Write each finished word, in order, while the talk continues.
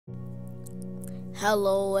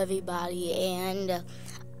Hello everybody, and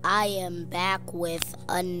I am back with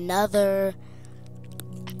another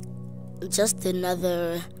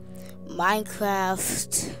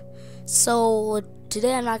Minecraft. So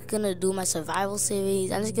today I'm not gonna do my survival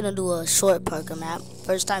series. I'm just gonna do a short parkour map.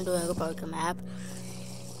 First time doing a parkour map.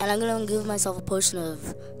 And I'm gonna give myself a potion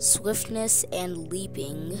of swiftness and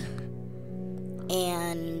leaping.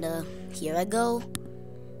 And here I go.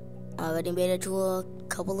 Already made it to a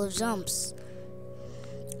couple of jumps.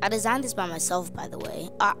 I designed this by myself, by the way.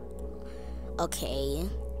 Okay.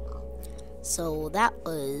 So that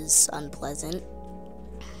was unpleasant.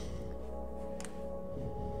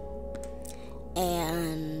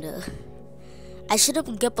 And I should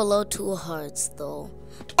have get below 2 hearts, though.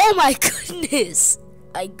 Oh my goodness!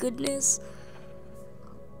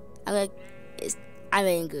 I'm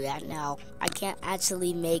angry right now. I can't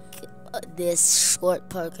actually make this short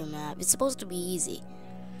parkour map. It's supposed to be easy.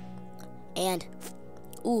 And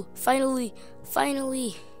ooh, finally.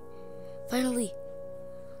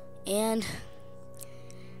 And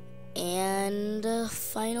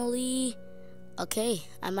finally. Okay,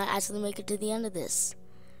 I might actually make it to the end of this.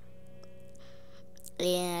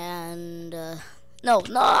 And no.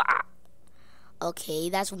 Okay,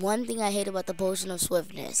 that's one thing I hate about the potion of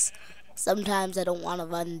swiftness. Sometimes I don't want to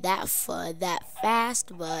run that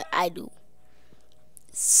fast, but I do.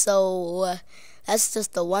 So that's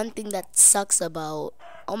just the one thing that sucks about.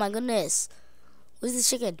 Oh my goodness. Where's the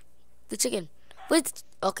chicken?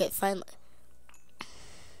 Okay, finally.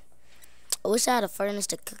 I wish I had a furnace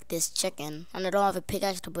to cook this chicken. And I don't have a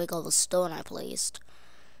pickaxe to break all the stone I placed.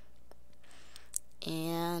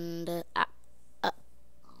 And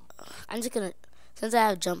I'm just gonna, since I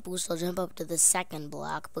have jump boost, I'll jump up to the second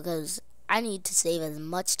block because I need to save as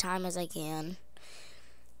much time as I can.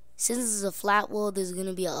 Since this is a flat world, there's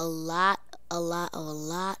gonna be a lot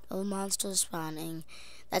of monsters spawning.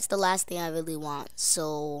 That's the last thing I really want.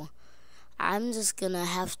 So I'm just gonna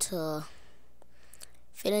have to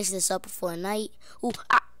finish this up before night.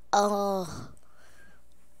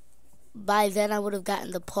 By then I would have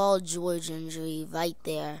gotten the Paul George injury right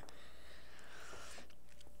there.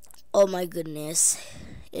 Oh my goodness.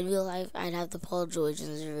 In real life, I'd have the Paul George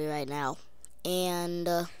injury right now. And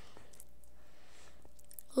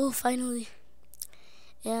oh, finally.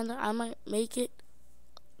 And I might make it.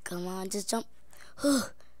 Come on, just jump.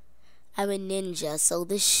 I'm a ninja, so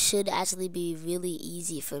this should actually be really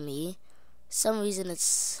easy for me. Some reason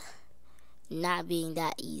it's not being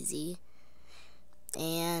that easy.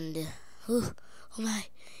 And oh my,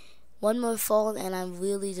 one more fall and I'm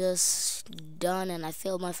really just done, and I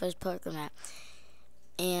failed my first parkour map.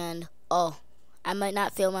 And oh, I might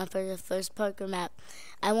not fail my first parkour map.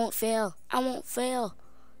 I won't fail.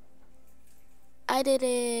 I did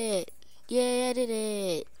it. Yeah, I did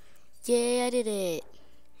it. Yeah, I did it.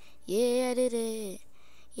 Yeah, I did it.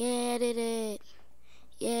 Yeah, I did it.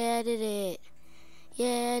 Yeah, I did it.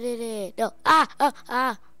 Yeah, I did it. No.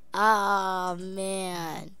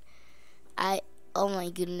 Man. Oh my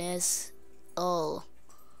goodness. Oh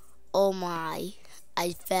my.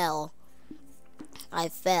 I fell.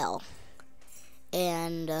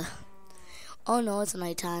 And oh no, it's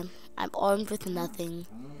nighttime. I'm armed with nothing.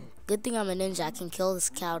 Good thing I'm a ninja. I can kill this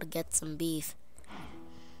cow to get some beef.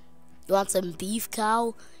 You want some beef,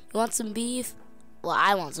 cow? You want some beef? Well,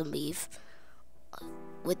 I want some beef.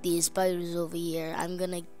 With these spiders over here, I'm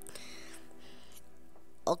gonna.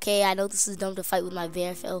 Okay, I know this is dumb to fight with my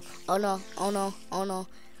bear fill. Oh no.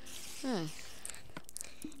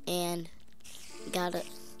 And gotta.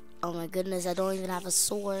 Oh my goodness, I don't even have a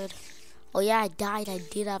sword. Oh yeah, I died. I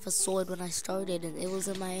did have a sword when I started, and it was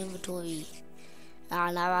in my inventory.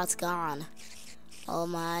 Now it's gone. Oh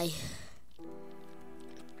my.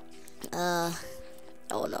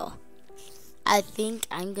 Oh no. I think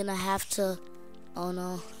I'm gonna have to. Oh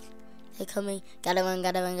no. They're coming. Gotta run.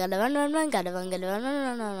 Gotta run.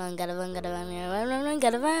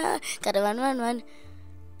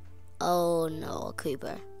 Oh no, a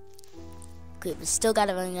creeper. Still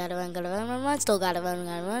gotta run. Still gotta run.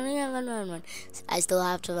 I still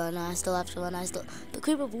have to run. The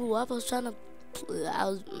creeper blew up.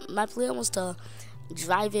 My plan was to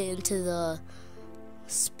drive it into the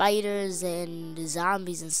spiders and the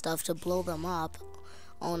zombies and stuff to blow them up.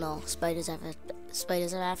 Oh no, spiders are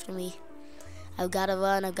after me. I've gotta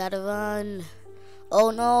run.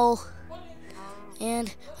 Oh no.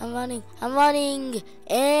 And I'm running.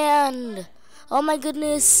 And oh my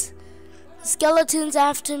goodness. A skeleton's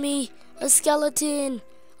after me. A skeleton.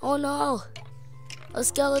 Oh no. A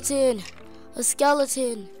skeleton.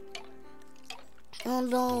 Oh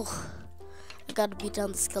no. I gotta beat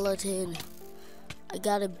down the skeleton. I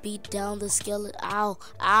gotta beat down the skeleton. Ow,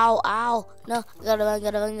 ow, ow. No, gotta run,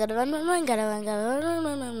 gotta run, gotta run, run, run, gotta run, gotta run, run,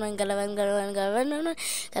 run, run, run, gotta run, gotta run, gotta run, run, run,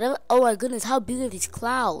 gotta run. Oh my goodness, how big are these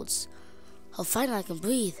clouds? Oh, finally I can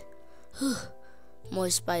breathe. More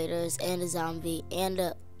spiders and a zombie and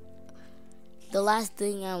the last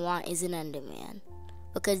thing I want is an Enderman,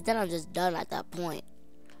 because then I'm just done at that point.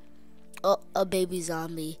 Oh, a baby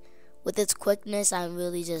zombie. With its quickness, I'm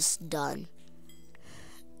really just done.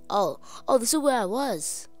 Oh, this is where I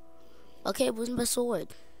was. Okay, where's my sword?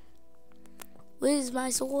 Where's my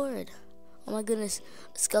sword? Oh my goodness,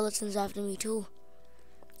 skeletons after me too.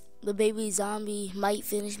 The baby zombie might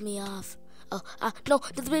finish me off. Oh, no,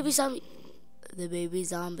 the baby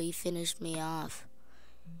zombie finished me off.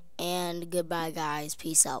 And goodbye, guys.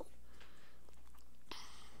 Peace out.